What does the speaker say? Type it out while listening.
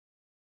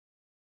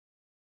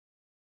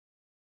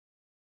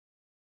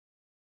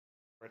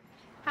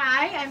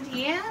Hi, I'm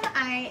Deanne.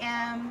 I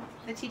am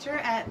the teacher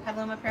at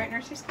Petaluma Parent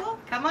Nursery School.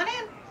 Come on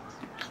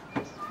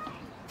in.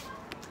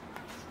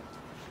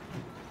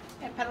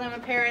 At Petaluma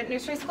Parent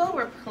Nursery School,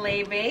 we're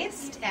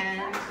play-based,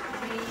 and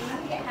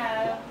we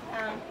have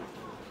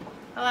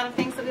a lot of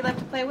things that we love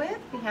to play with.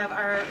 We have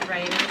our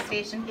writing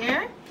station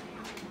here.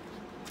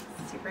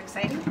 Super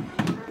exciting.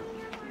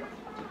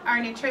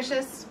 Our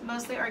nutritious,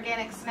 mostly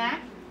organic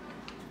snack.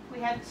 We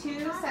have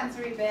 2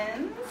 sensory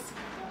bins.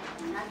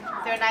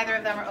 Neither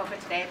of them are open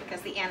today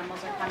because the animals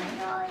are coming.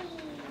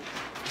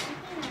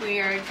 We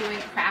are doing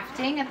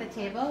crafting at the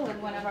table with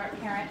one of our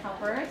parent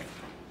helpers,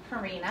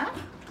 Karina.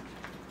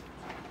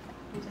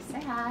 You just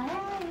say hi.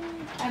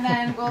 And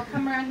then we'll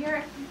come around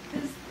here.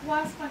 This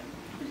WASC,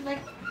 would you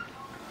like?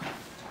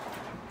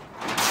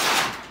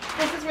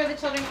 This is where the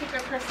children keep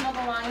their personal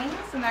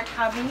belongings and their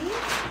cubbies.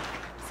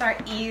 It's our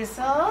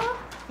easel.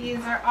 These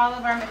are all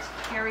of our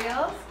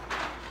materials.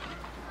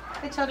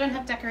 The children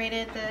have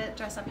decorated the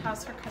dress-up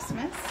house for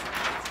Christmas.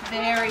 It's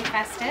very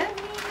festive.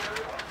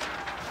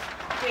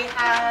 We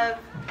have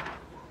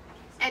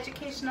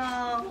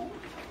educational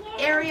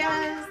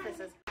areas.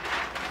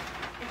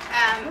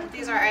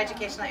 These are our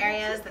educational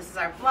areas. This is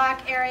our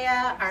block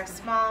area, our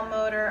small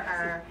motor,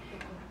 our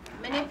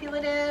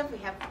manipulative. We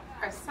have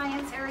our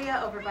science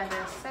area over by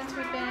the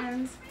sensory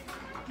bins.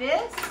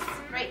 This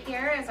right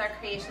here is our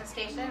creation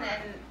station,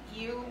 and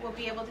you will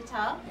be able to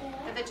tell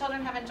that the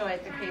children have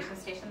enjoyed the creation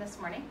station this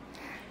morning.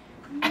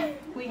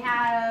 We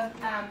have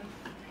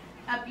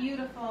a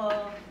beautiful,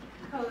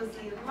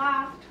 cozy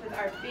loft with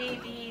our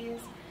babies,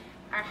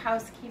 our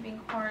housekeeping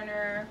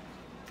corner,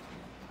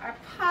 our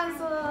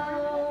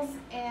puzzles,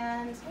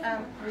 and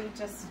we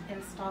just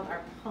installed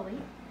our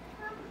pulley.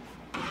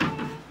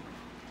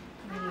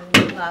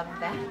 We love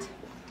that.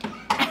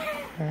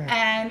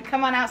 And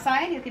come on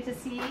outside, you'll get to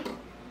see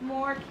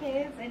more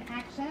kids in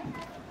action.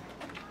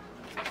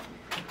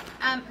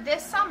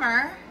 This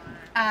summer,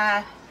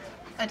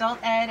 Adult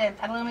Ed and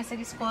Petaluma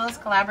City Schools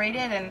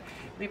collaborated and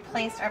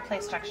replaced our play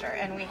structure,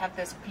 and we have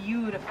this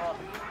beautiful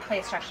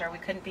play structure we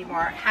couldn't be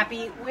more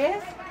happy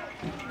with.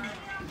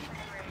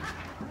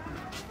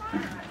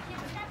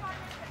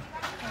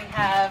 We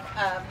have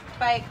a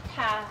bike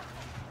path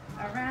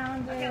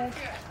around it,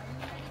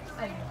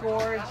 a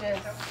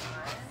gorgeous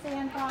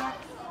sandbox.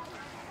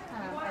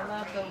 I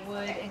love the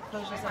wood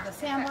enclosures of the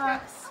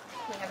sandbox.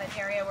 We have an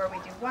area where we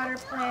do water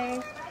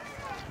play.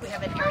 We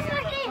have an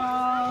area for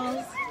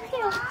balls.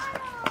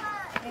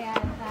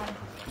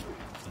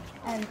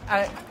 And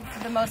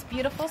the most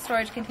beautiful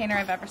storage container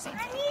I've ever seen.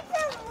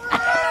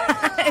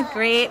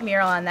 Great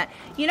mural on that.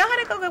 You know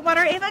how to go get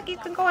water, Ava? You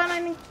can go on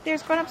and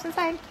there's grown-ups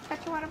inside.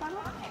 Got your water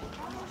bottle?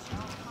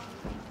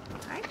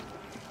 Alright.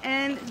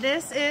 And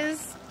this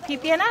is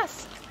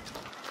PPNS.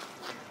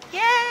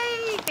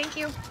 Yay! Thank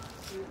you.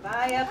 You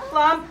buy a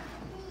plump.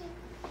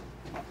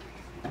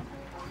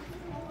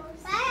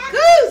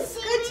 Goose!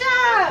 Good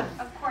job!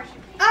 Of course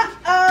you can.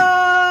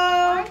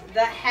 Uh-oh!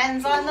 The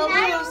hen's on the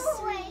loose.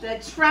 The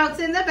trout's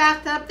in the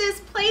bathtub. This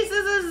place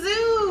is a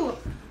zoo.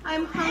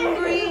 I'm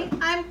hungry.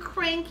 I'm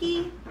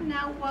cranky.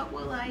 Now what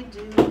will I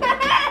do?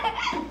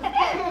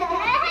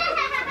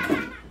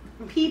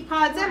 Pea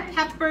pods and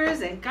peppers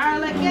and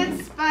garlic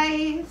and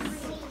spice.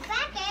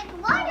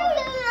 What do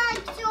you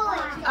like,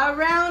 George? A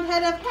round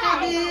head of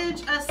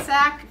cabbage, a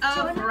sack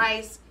of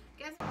rice.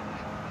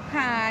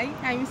 Hi,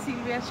 I'm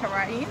Sylvia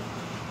Chavarri.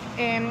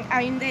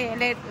 I'm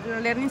the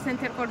Learning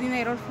Center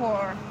Coordinator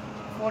for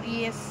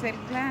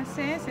ESL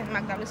classes in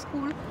McDowell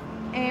School,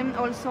 and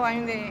also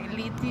I'm the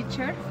lead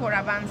teacher for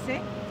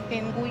Avance,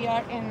 and we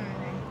are in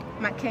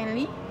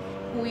McKinley.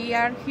 We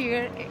are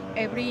here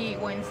every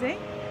Wednesday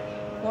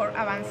for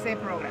Avance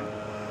program.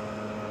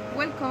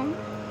 Welcome.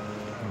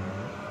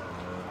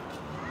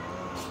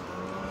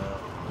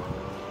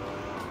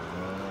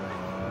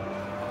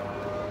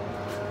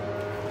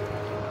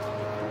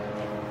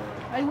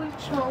 I will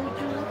show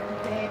you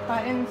the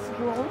parents'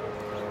 room.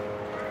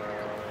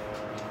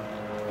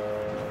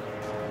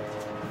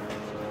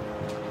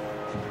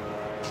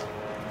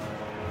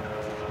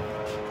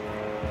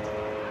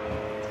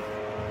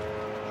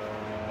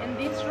 In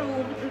this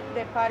room,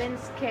 the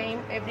parents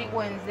came every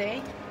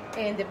Wednesday,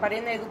 and the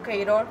parent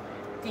educator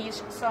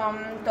teach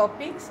some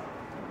topics,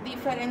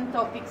 different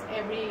topics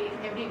every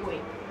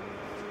week.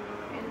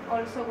 And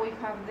also we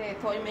have the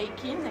toy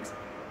making.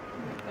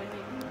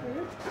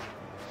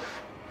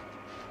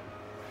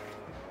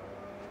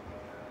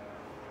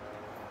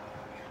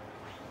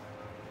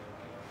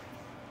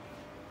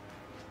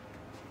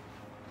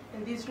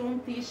 In this room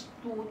teach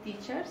 2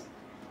 teachers,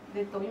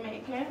 the toy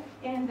maker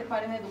and the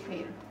parent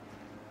educator.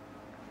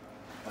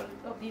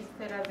 All of these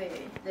are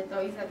the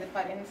toys that the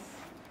parents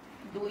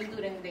do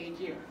during the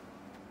year.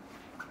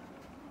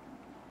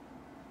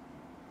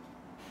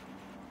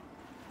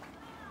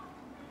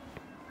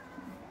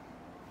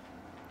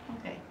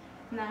 Okay,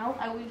 now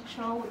I will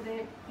show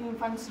the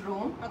infant's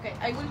room. Okay,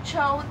 I will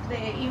show the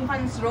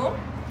infant's room.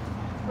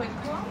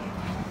 Welcome.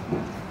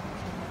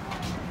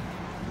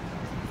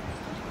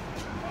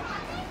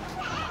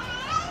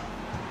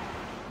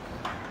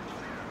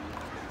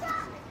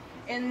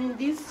 In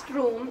this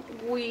room,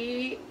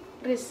 we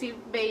receive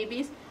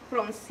babies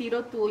from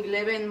 0 to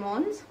 11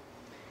 months,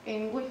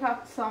 and we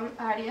have some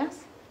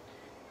areas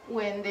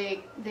when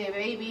the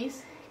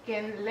babies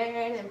can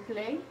learn and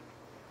play.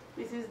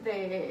 This is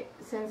the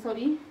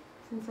sensory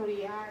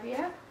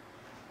area,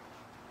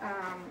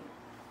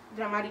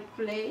 dramatic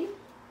play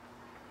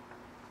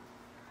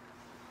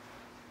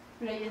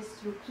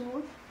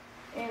structure,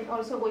 and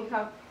also we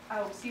have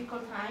our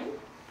circle time.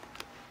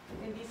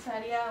 In this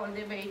area, all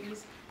the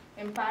babies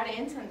and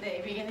parents at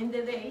the beginning of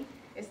the day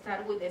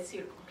start with the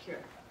circle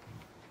here.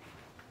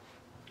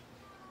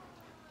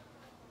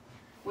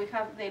 We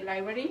have the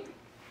library.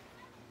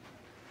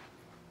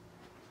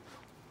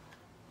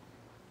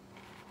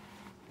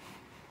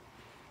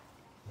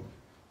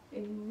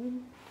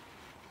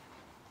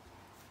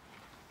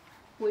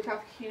 We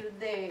have here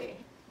the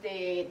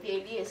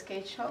daily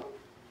schedule.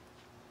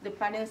 The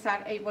parents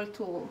are able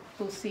to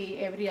see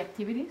every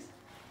activities.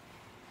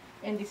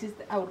 And this is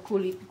our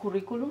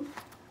curriculum.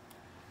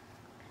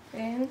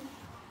 And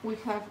we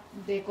have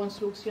the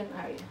construction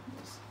area.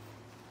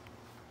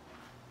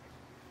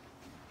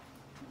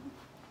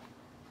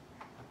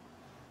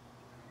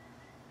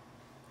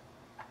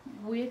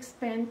 We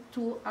spend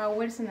 2.5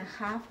 hours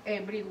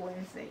every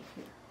Wednesday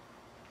here.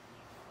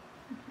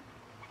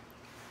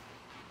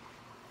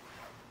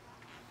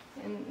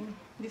 And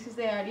this is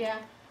the area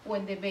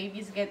when the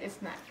babies get a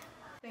snack.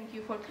 Thank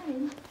you for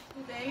coming.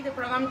 Today the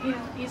program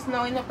is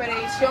now in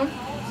operation,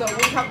 so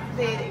we have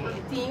the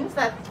things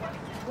that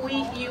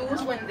we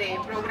use when the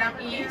program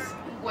is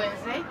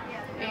Wednesday,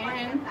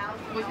 and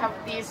we have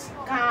these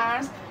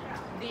cars,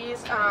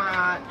 this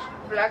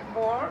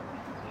blackboard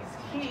is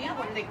here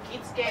when the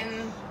kids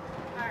can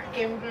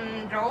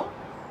draw,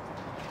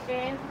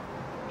 and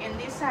in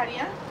this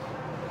area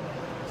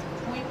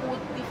we put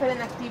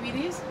different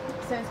activities,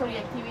 sensory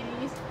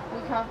activities.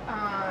 We have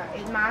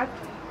a mat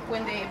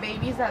when the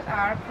babies that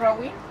are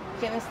growing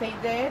can stay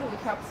there. We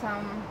have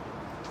some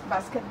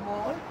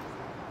basketball,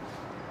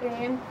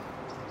 and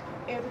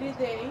every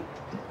day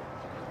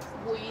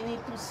we need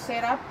to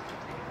set up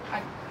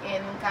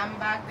and come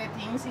back the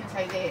things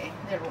inside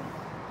the room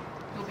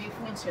to be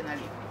functional.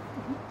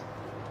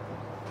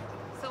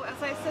 So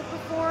as I said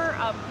before,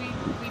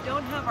 we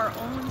don't have our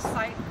own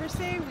site per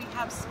se. We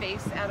have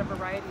space at a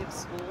variety of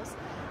schools.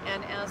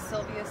 And as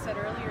Sylvia said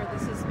earlier,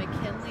 this is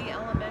McKinley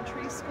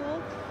Elementary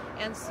School.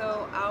 And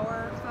so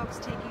our folks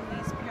taking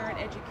these parent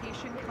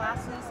education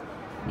classes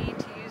need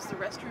to use the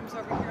restrooms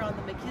over here on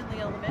the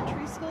McKinley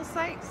Elementary School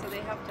site. So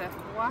they have to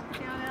walk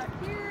down out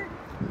here,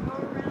 go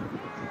around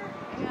there,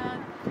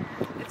 and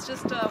it's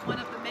just one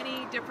of the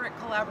many different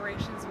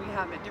collaborations we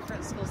have at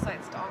different school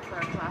sites to offer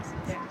our classes.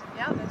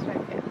 Yeah, that's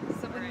right. Yeah.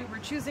 So when we were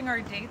choosing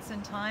our dates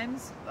and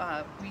times,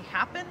 we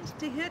happened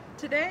to hit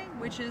today,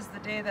 which is the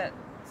day that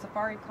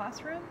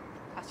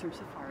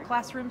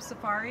Classroom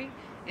Safari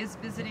is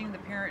visiting the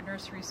Parent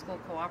Nursery School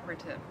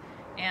Cooperative.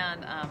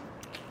 And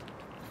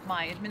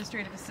my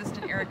administrative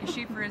assistant Erica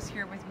Schieffer is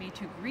here with me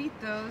to greet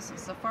those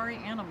safari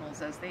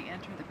animals as they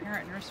enter the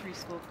Parent Nursery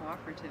School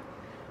Cooperative.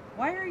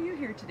 Why are you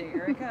here today,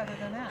 Erica, other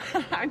than that?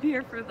 I'm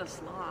here for the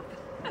sloth.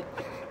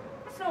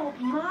 So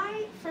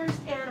my first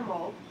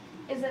animal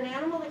is an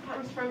animal that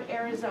comes from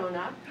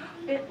Arizona.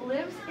 It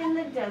lives in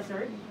the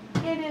desert.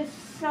 It is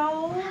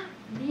so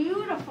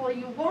beautiful,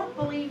 you won't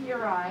believe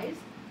your eyes.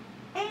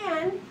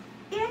 And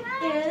it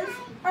is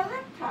a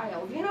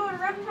reptile. Do you know what a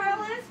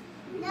reptile is?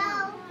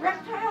 No.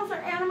 Reptiles are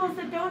animals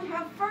that don't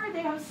have fur,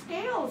 they have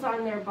scales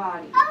on their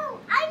body. Oh,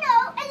 I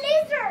know, a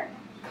lizard.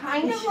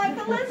 Kind of like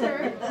a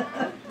lizard,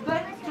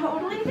 but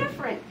totally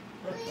different.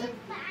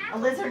 A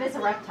lizard is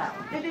a reptile.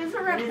 It is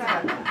a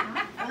reptile.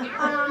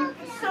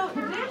 So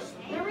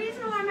the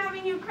reason why I'm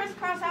having you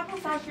crisscross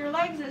applesauce your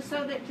legs is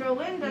so that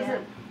Jolynn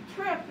doesn't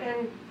trip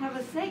and have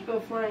a snake go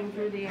flying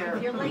through the air.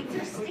 Your legs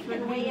are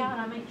sticking way out.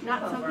 I'll make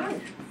Not so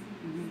good.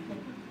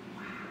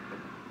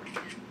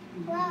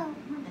 Wow.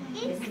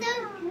 It's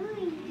so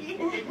gooey.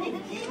 Ew.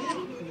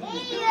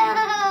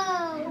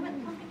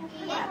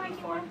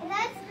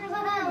 That's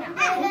gross.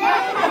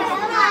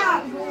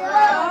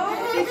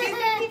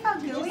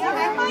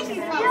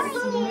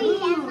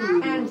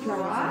 And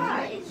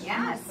dry.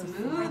 Yeah,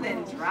 smooth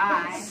and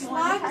dry.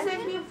 Slugs,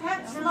 if you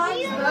pet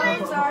slugs,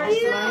 those are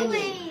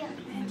slimy.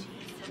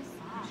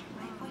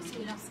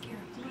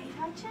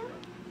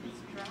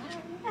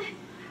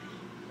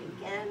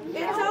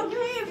 It's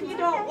okay if you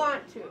don't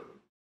want to.